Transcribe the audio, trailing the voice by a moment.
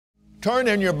Turn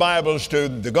in your Bibles to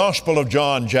the Gospel of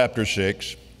John, chapter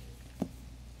 6.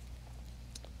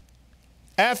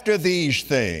 After these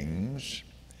things,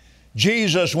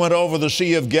 Jesus went over the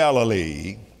Sea of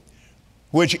Galilee,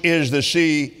 which is the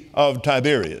Sea of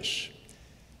Tiberias.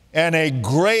 And a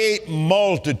great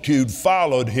multitude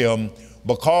followed him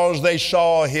because they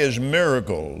saw his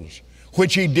miracles,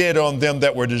 which he did on them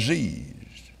that were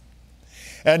diseased.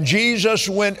 And Jesus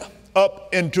went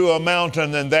up into a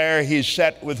mountain, and there he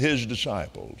sat with his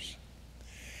disciples.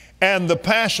 And the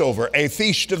Passover, a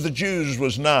feast of the Jews,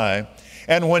 was nigh.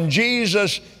 And when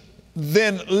Jesus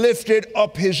then lifted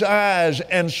up his eyes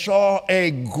and saw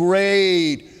a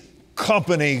great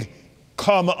company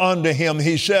come unto him,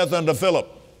 he saith unto Philip,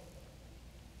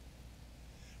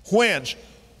 whence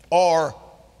or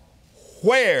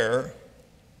where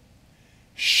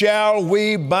shall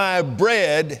we buy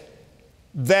bread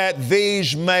that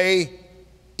these may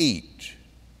eat?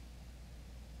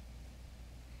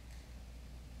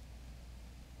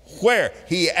 Where?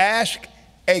 He asked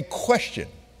a question.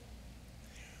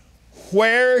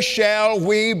 Where shall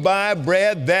we buy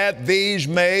bread that these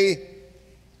may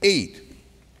eat?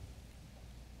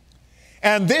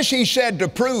 And this he said to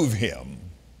prove him,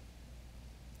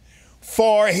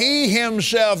 for he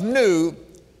himself knew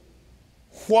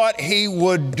what he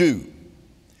would do.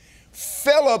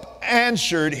 Philip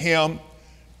answered him,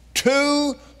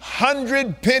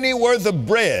 200 pennyworth of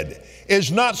bread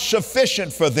is not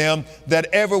sufficient for them, that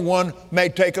everyone may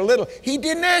take a little. He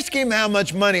didn't ask him how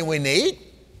much money we need.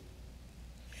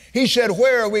 He said,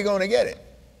 where are we going to get it?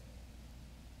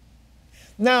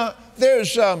 Now,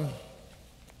 there's,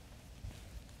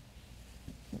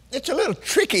 it's a little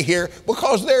tricky here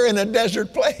because they're in a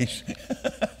desert place.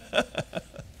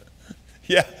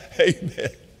 Yeah, amen.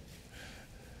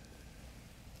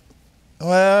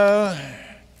 Well,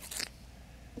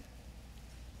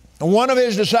 one of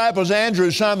his disciples,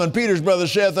 Andrew, Simon Peter's brother,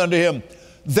 saith unto him,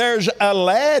 there's a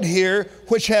lad here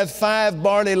which hath 5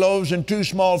 barley loaves and 2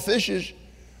 small fishes,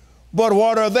 but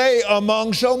what are they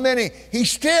among so many?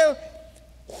 He's still,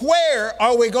 where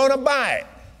are we going to buy it?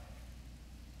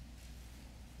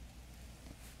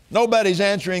 Nobody's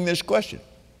answering this question.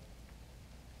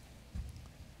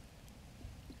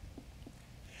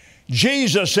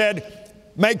 Jesus said,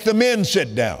 make the men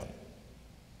sit down.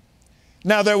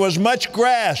 Now there was much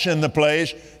grass in the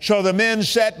place, so the men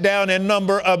sat down in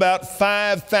number about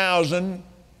 5,000.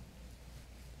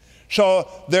 So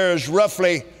there's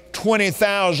roughly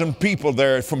 20,000 people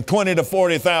there, from 20 to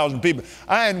 40,000 people.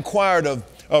 I inquired of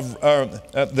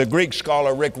the Greek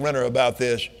scholar Rick Renner about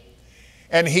this,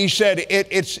 and he said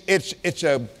it's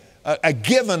a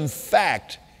given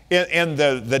fact in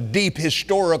the deep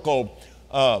historical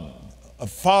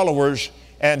followers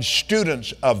and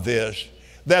students of this,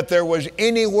 that there was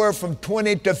anywhere from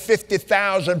 20 to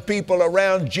 50,000 people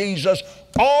around Jesus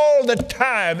all the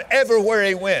time, everywhere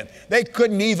he went. They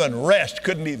couldn't even rest,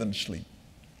 couldn't even sleep.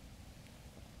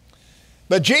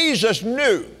 But Jesus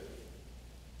knew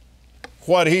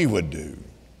what he would do.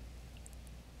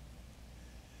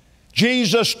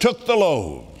 Jesus took the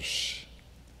loaves,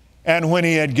 and when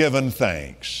he had given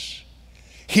thanks,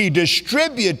 he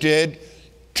distributed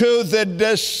to the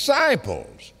disciples.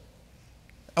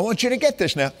 I want you to get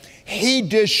this now. He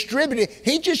distributed,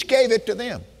 he just gave it to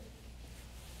them.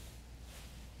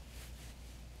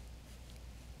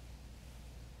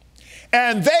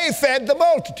 And they fed the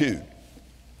multitude.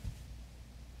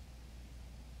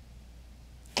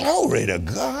 Glory to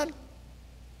God.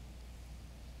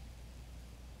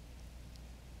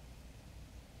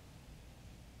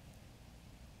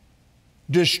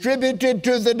 Distributed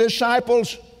to the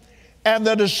disciples, and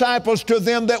the disciples to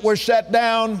them that were set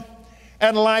down,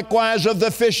 and likewise of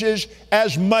the fishes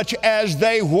as much as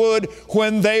they would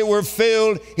when they were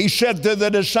filled. He said to the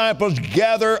disciples,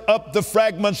 gather up the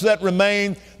fragments that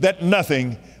remain, that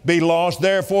nothing be lost.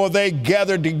 Therefore they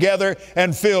gathered together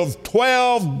and filled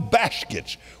 12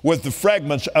 baskets with the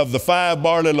fragments of the 5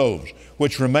 barley loaves,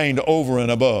 which remained over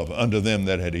and above unto them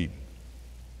that had eaten.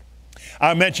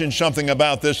 I mentioned something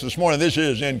about this morning. This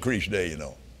is Increase Day, you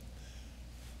know.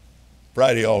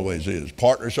 Friday always is.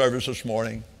 Partner service this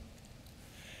morning.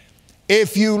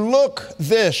 If you look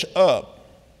this up,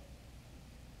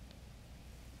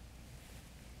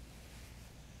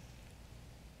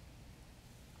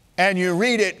 and you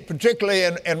read it, particularly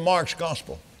in Mark's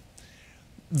gospel,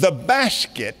 the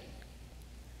basket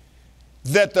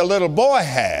that the little boy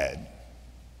had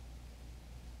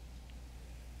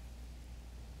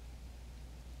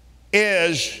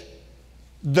is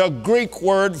the Greek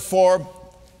word for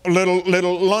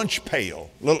little lunch pail,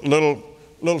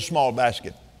 little small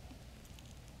basket.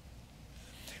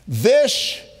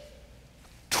 This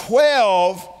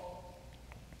 12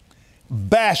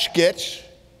 baskets.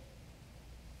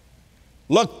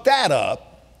 Look that up.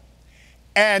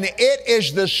 And it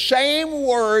is the same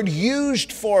word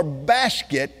used for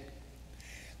basket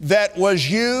that was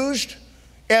used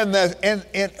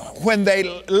when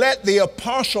they let the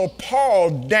Apostle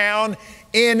Paul down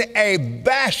in a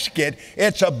basket.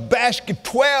 It's a basket,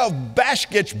 12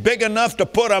 baskets big enough to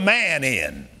put a man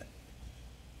in.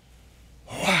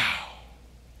 Wow.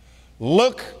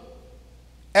 Look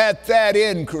at that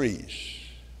increase.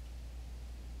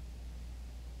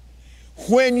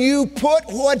 When you put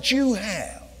what you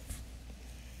have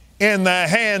in the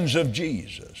hands of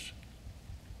Jesus,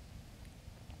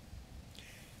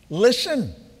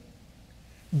 listen.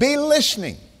 Be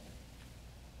listening.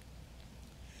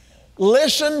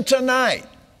 Listen tonight.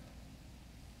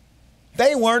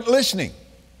 They weren't listening.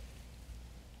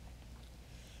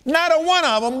 Not a one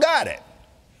of them got it.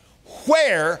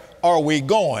 Where are we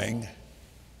going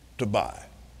to buy?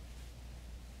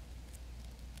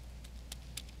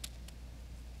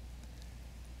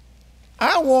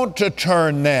 I want to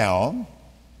turn now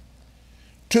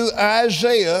to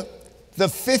Isaiah, the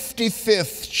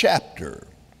 55th chapter.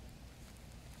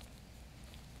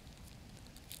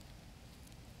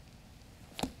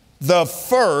 The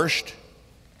first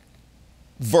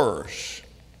verse.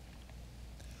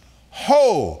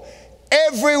 Ho,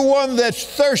 everyone that's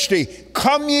thirsty,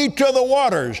 come ye to the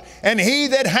waters, and he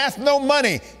that hath no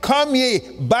money, come ye,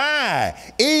 buy,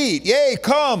 eat, yea,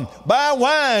 come, buy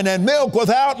wine and milk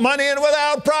without money and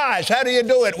without price. How do you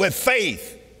do it? With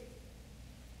faith.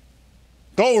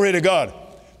 Glory to God.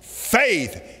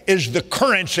 Faith is the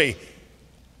currency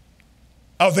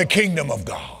of the kingdom of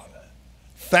God.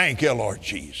 Thank you, Lord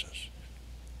Jesus.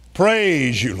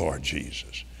 Praise you, Lord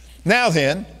Jesus. Now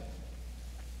then,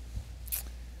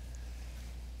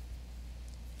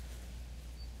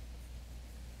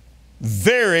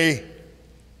 very,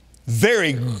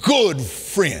 very good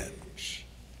friends.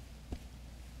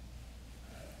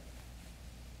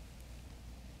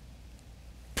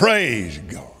 Praise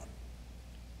God.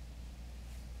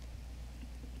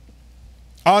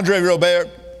 Andre Robert,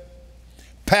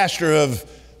 pastor of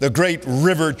the great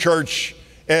River Church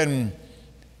in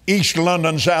East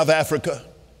London, South Africa.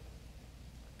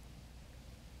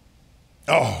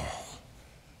 Oh,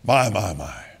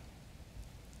 my.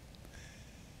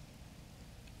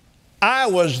 I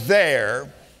was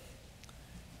there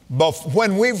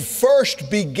when we first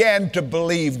began to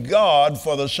believe God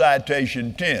for the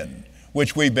Citation 10,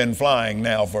 which we've been flying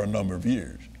now for a number of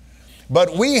years.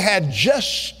 But we had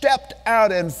just stepped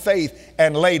out in faith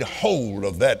and laid hold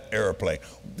of that airplane.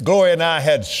 Gloria and I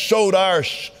had sown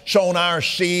our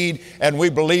seed, and we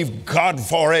believed God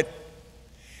for it.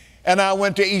 And I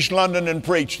went to East London and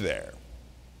preached there.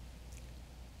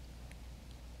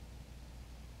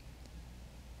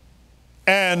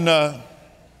 And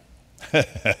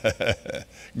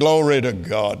glory to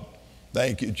God.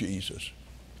 Thank you, Jesus.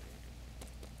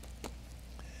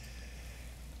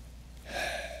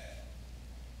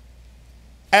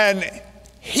 And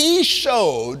he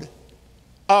sowed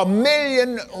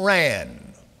 1,000,000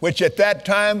 rand, which at that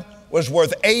time was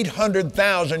worth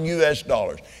 800,000 US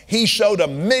dollars. He sowed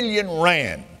 1,000,000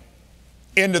 rand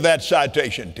into that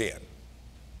Citation 10.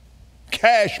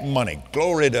 Cash money,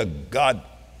 glory to God,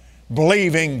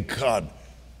 believing God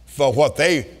for what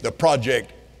the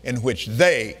project in which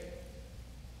they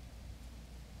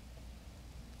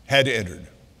had entered.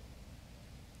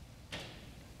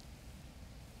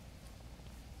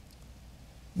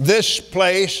 This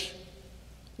place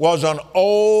was an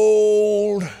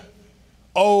old,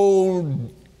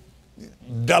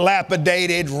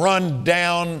 dilapidated,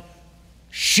 run-down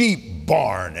sheep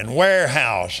barn and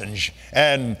warehouse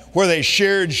and where they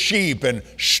sheared sheep and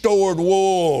stored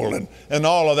wool and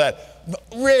all of that.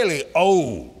 Really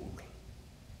old.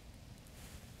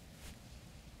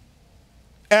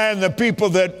 And the people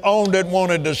that owned it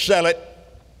wanted to sell it.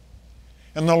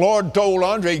 And the Lord told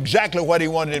Andre exactly what he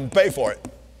wanted him to pay for it.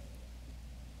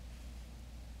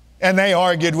 And they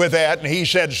argued with that, and he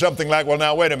said something like, well,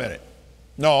 now, wait a minute.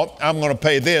 No, I'm going to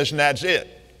pay this, and that's it.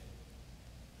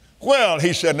 Well,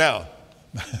 he said, now,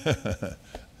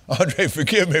 Andre,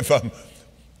 forgive me if I'm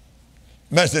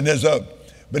messing this up.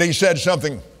 But he said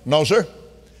something, no, sir,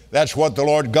 that's what the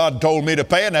Lord God told me to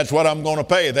pay, and that's what I'm going to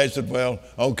pay. They said, well,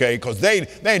 okay, because they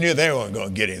knew they weren't going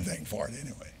to get anything for it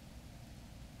anyway.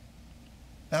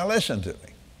 Now, listen to me.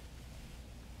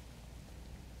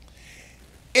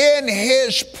 In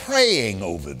his praying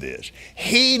over this,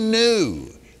 he knew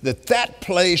that that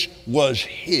place was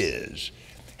his.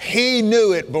 He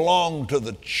knew it belonged to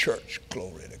the church,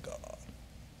 glory to God.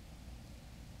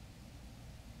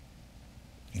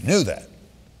 He knew that.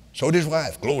 So did his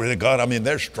wife. Glory to God. I mean,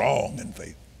 they're strong in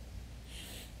faith.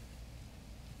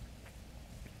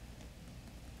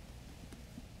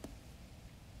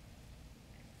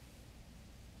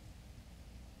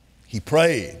 He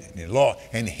prayed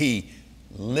and he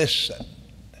listened.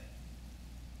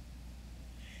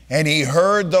 And he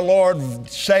heard the Lord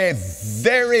say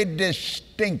very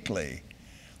distinctly,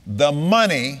 the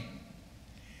money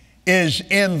is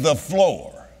in the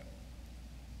floor.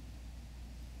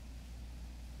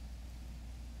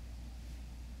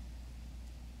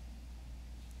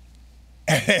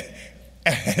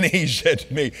 And he said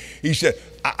to me, he said,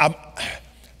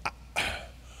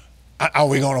 are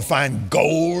we going to find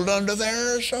gold under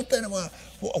there or something? Well,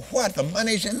 what? The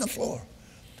money's in the floor.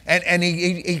 And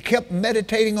he kept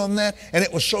meditating on that, and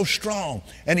it was so strong.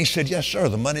 And he said, yes, sir,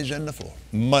 the money's in the floor.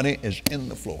 Money is in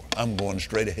the floor. I'm going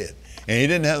straight ahead. And he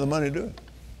didn't have the money to do it.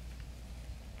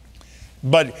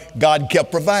 But God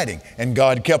kept providing, and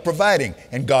God kept providing,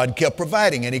 and God kept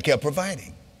providing, and he kept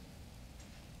providing.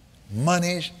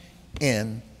 Money's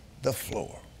in the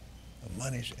floor. The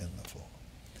money's in the floor.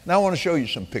 Now I want to show you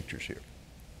some pictures here.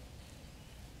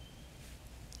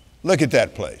 Look at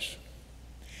that place.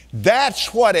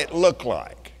 That's what it looked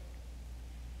like.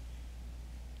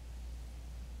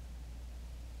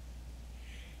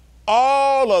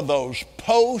 All of those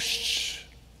posts,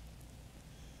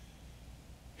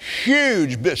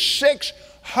 huge,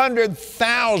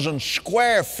 600,000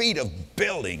 square feet of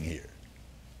building here.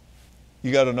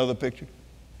 You got another picture?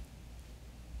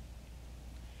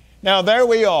 Now there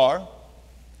we are.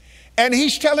 And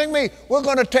he's telling me, we're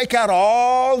going to take out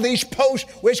all these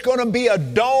posts. It's going to be a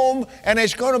dome, and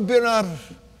it's going to be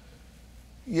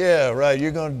yeah, right,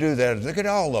 you're going to do that. Look at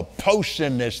all the posts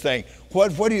in this thing.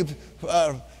 What do you,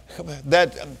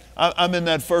 I'm in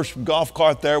that first golf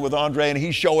cart there with Andre, and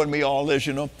he's showing me all this,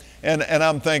 and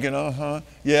I'm thinking,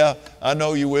 yeah, I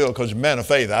know you will, because man of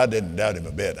faith, I didn't doubt him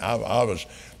a bit.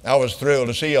 I was thrilled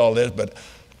to see all this, but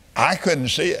I couldn't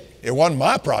see it. It wasn't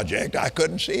my project. I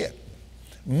couldn't see it.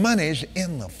 Money's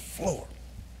in the floor.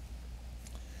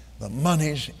 The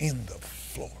money's in the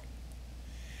floor.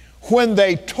 When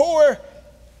they tore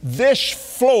this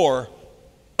floor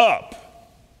up,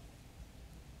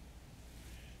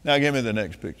 now give me the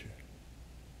next picture.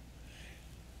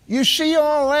 You see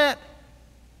all that?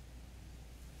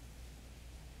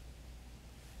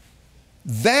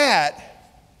 That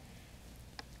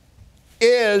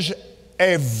is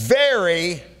a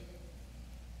very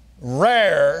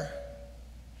rare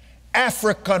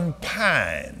African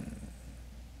pine.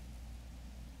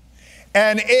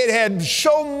 And it had,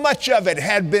 so much of it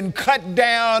had been cut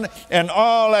down and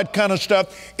all that kind of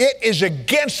stuff. It is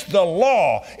against the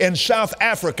law in South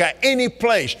Africa, any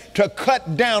place, to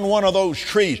cut down one of those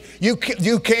trees. You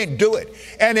can't do it.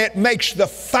 And it makes the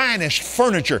finest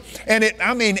furniture. And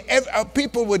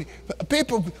people would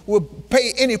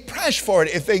pay any price for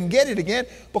it if they can get it again,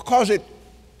 because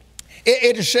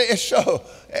it's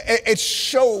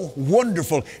so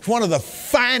wonderful. It's one of the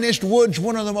finest woods,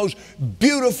 one of the most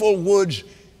beautiful woods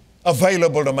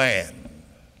available to man.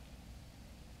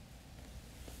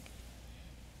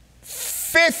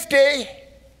 50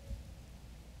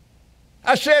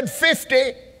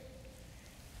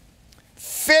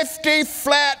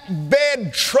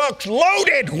 flatbed trucks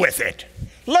loaded with it.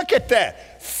 Look at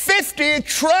that. 50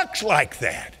 trucks like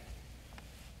that.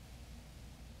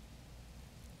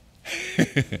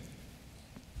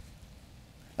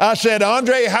 I said,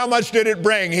 Andre, how much did it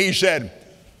bring? He said,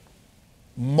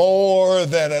 more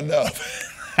than enough.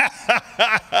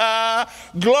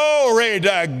 Glory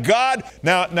to God.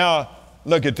 Now,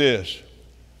 look at this.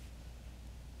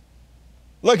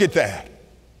 Look at that.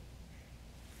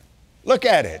 Look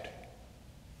at it.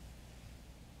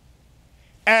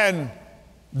 And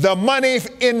the money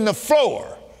in the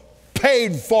floor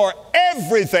paid for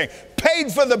everything.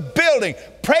 Paid for the building,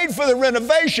 paid for the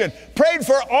renovation, paid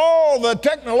for all the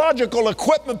technological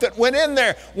equipment that went in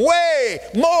there. Way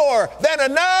more than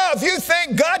enough. You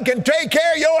think God can take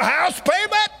care of your house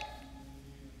payment?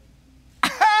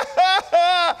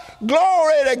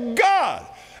 Glory to God.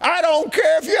 I don't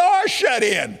care if you are shut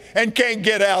in and can't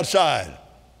get outside.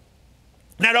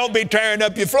 Now don't be tearing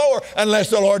up your floor unless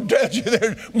the Lord tells you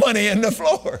there's money in the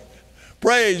floor.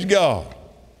 Praise God.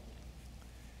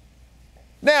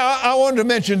 Now, I wanted to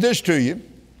mention this to you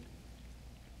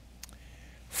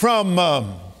from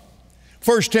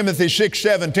 1 Timothy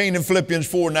 6:17 and Philippians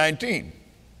 4:19.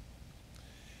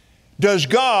 Does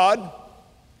God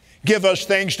give us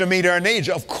things to meet our needs?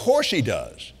 Of course He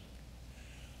does.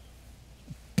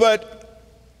 But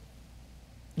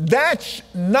that's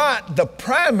not the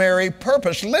primary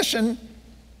purpose. Listen,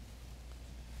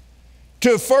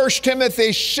 to 1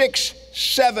 Timothy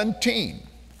 6:17.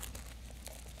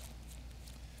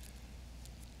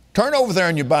 Turn over there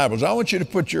in your Bibles. I want you to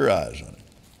put your eyes on it.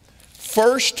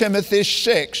 1 Timothy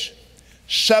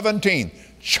 6:17.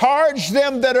 Charge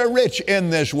them that are rich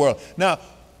in this world. Now,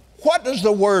 what does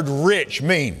the word rich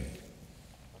mean?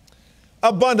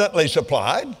 Abundantly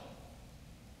supplied.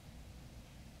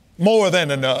 More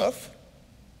than enough.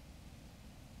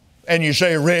 And you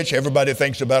say rich, everybody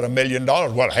thinks about $1 million.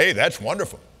 Well, hey, that's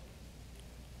wonderful.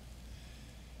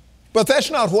 But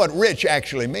that's not what rich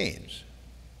actually means.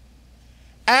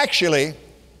 Actually,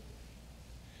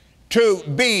 to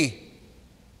be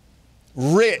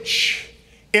rich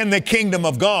in the kingdom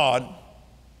of God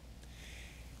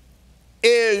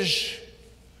is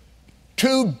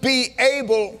to be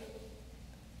able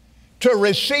to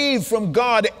receive from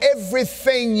God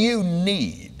everything you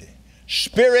need.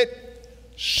 Spirit,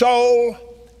 soul,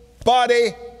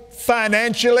 body,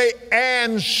 financially,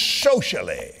 and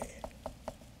socially.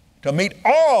 To meet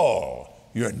all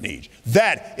your needs.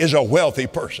 That is a wealthy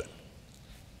person.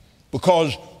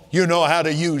 Because you know how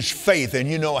to use faith and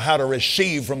you know how to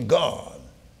receive from God.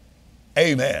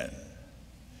 Amen.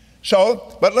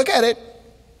 So, but look at it.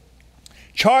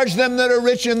 Charge them that are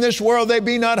rich in this world, they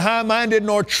be not high-minded,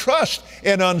 nor trust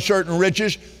in uncertain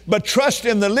riches, but trust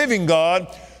in the living God,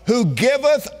 who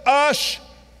giveth us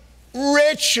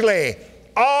richly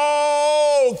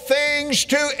all things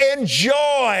to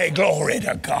enjoy. Glory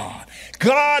to God.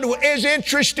 God is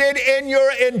interested in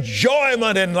your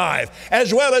enjoyment in life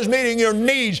as well as meeting your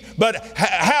needs, but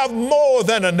have more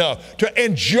than enough to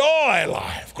enjoy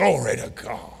life. Glory to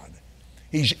God.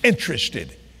 He's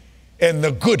interested in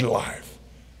the good life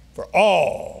for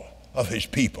all of His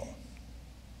people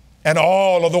and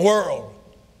all of the world.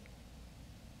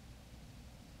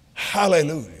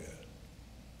 Hallelujah.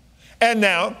 And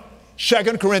now,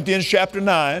 2 Corinthians chapter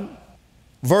 9,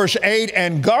 verse 8,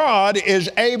 and God is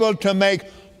able to make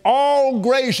all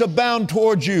grace abound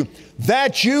towards you,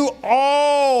 that you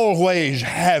always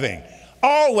having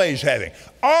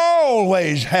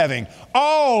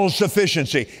all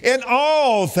sufficiency in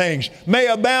all things may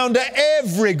abound to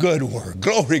every good work.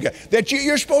 Glory to God. That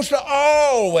you're supposed to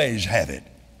always have it.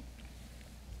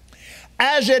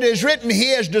 As it is written, He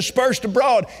has dispersed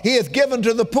abroad, He hath given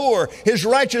to the poor, His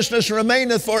righteousness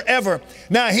remaineth forever.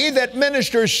 Now He that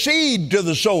ministers seed to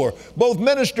the sower, both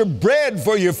minister bread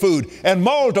for your food, and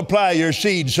multiply your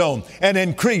seed sown, and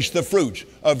increase the fruits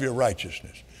of your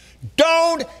righteousness.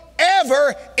 Don't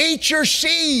ever eat your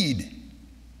seed.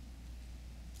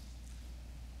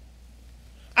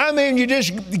 I mean, you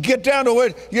just get down to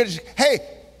it, you just, hey,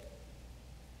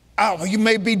 you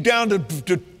may be down to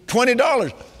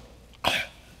 $20.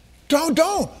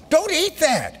 Don't eat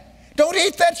that. Don't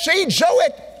eat that seed. Sow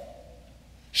it.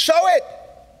 Sow it.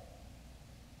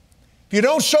 If you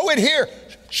don't sow it here,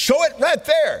 sow it right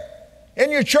there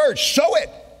in your church. Sow it.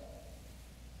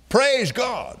 Praise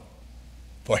God.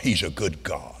 For He's a good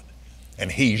God.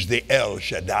 And He's the El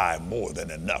Shaddai, more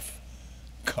than enough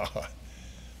God.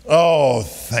 Oh,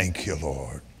 thank you,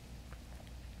 Lord.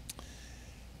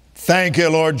 Thank you,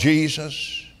 Lord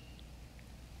Jesus.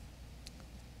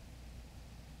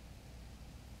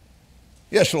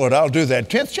 Yes, Lord, I'll do that.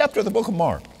 10th chapter of the book of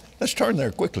Mark. Let's turn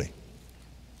there quickly.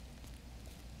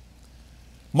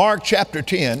 Mark chapter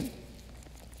 10.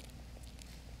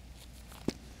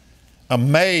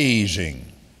 Amazing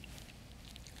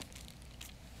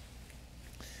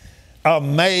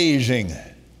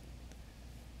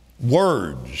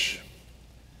words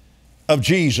of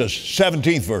Jesus.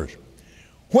 17th verse.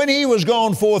 When He was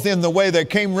gone forth in the way, there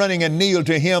came running and kneeled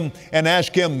to Him and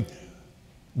asked Him,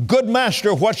 Good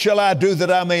Master, what shall I do that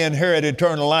I may inherit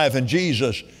eternal life? And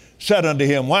Jesus said unto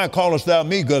him, Why callest thou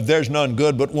me good? There's none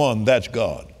good but one, that's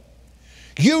God.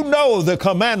 You know the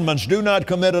commandments: do not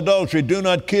commit adultery, do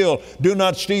not kill, do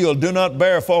not steal, do not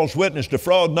bear false witness,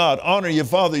 defraud not, honor your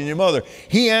father and your mother.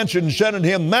 He answered and said unto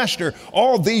him, Master,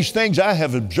 all these things I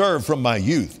have observed from my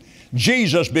youth.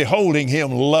 Jesus, beholding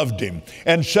him, loved him,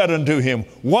 and said unto him,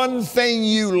 One thing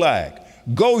you lack.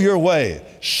 Go your way,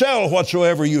 sell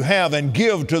whatsoever you have, and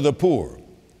give to the poor,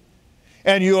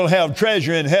 and you'll have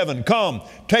treasure in heaven. Come,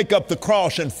 take up the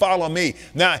cross and follow me.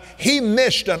 Now, He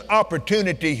missed an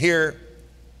opportunity here.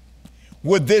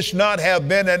 Would this not have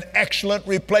been an excellent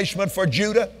replacement for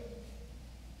Judas?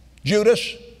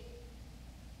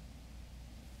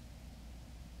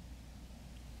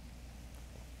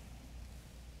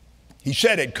 He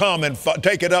said it, come and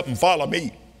take it up and follow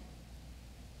me.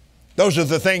 Those are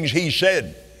the things He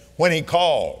said when He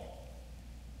called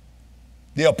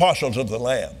the apostles of the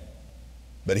Lamb.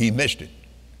 But he missed it.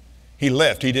 He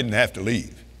left. He didn't have to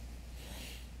leave.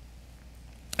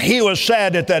 He was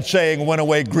sad at that saying and went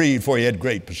away grieved, for he had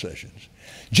great possessions.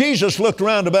 Jesus looked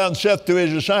round about and said to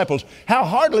his disciples, how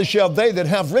hardly shall they that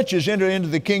have riches enter into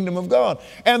the kingdom of God?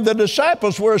 And the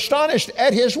disciples were astonished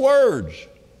at his words.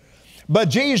 But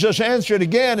Jesus answered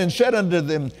again and said unto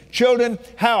them, children,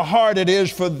 how hard it is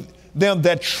for them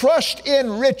that trust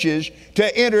in riches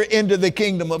to enter into the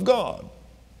kingdom of God.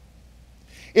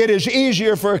 It is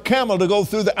easier for a camel to go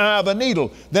through the eye of a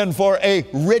needle than for a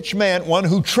rich man, one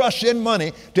who trusts in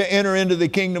money, to enter into the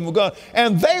kingdom of God.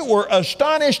 And they were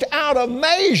astonished out of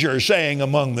measure, saying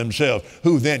among themselves,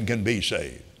 who then can be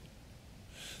saved?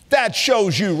 That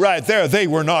shows you right there, they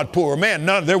were not poor men.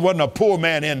 There wasn't a poor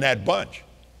man in that bunch.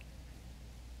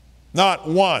 Not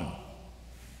one.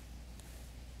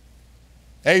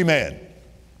 Amen.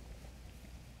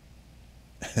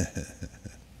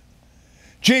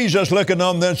 Jesus looking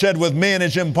on them said, with men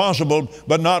it's impossible,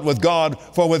 but not with God,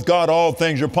 for with God all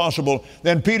things are possible.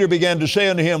 Then Peter began to say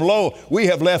unto him, lo, we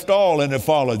have left all and have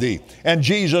followed thee. And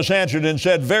Jesus answered and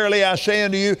said, verily I say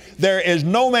unto you, there is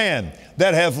no man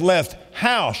that hath left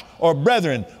house or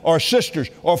brethren or sisters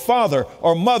or father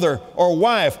or mother or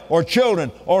wife or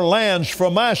children or lands for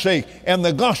my sake and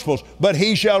the gospel's, but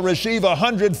he shall receive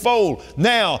 100-fold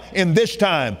now in this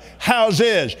time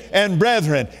houses and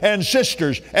brethren and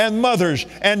sisters and mothers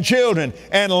and children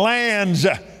and lands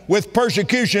with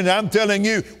persecution. I'm telling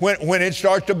you, when it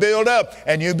starts to build up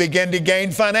and you begin to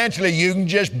gain financially, you can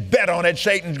just bet on it.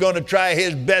 Satan's going to try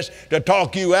his best to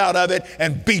talk you out of it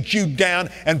and beat you down,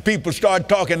 and people start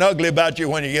talking ugly about you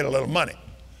when you get a little money.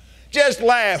 Just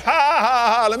laugh. Ha,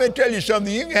 ha, ha. Let me tell you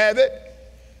something. You can have it.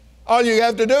 All you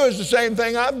have to do is the same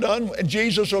thing I've done, and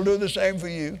Jesus will do the same for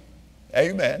you.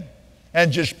 Amen.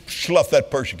 And just slough that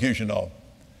persecution off,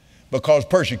 because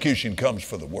persecution comes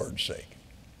for the word's sake.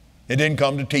 It didn't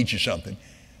come to teach you something.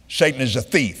 Satan is a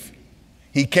thief.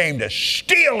 He came to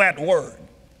steal that word.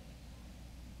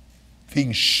 If he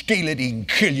can steal it, he can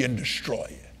kill you and destroy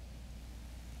you.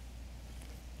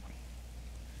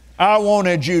 I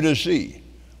wanted you to see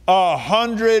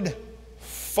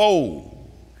 100-fold.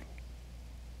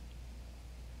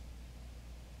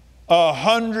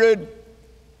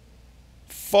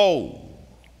 100-fold.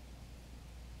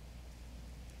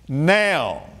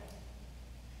 Now,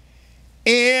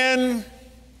 in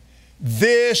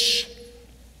this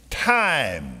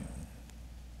time.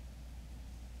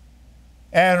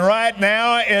 And right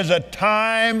now is a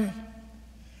time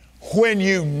when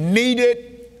you need it,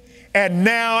 and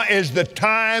now is the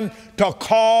time to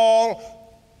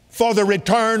call for the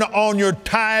return on your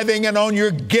tithing and on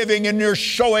your giving and your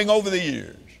sowing over the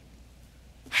years.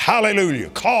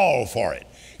 Hallelujah. Call for it.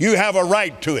 You have a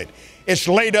right to it. It's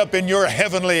laid up in your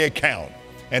heavenly account,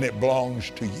 and it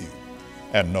belongs to you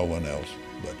and no one else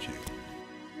but you.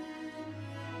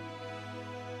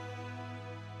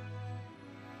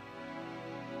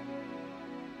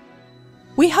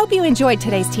 We hope you enjoyed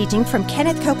today's teaching from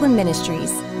Kenneth Copeland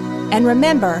Ministries. And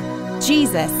remember,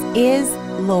 Jesus is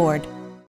Lord.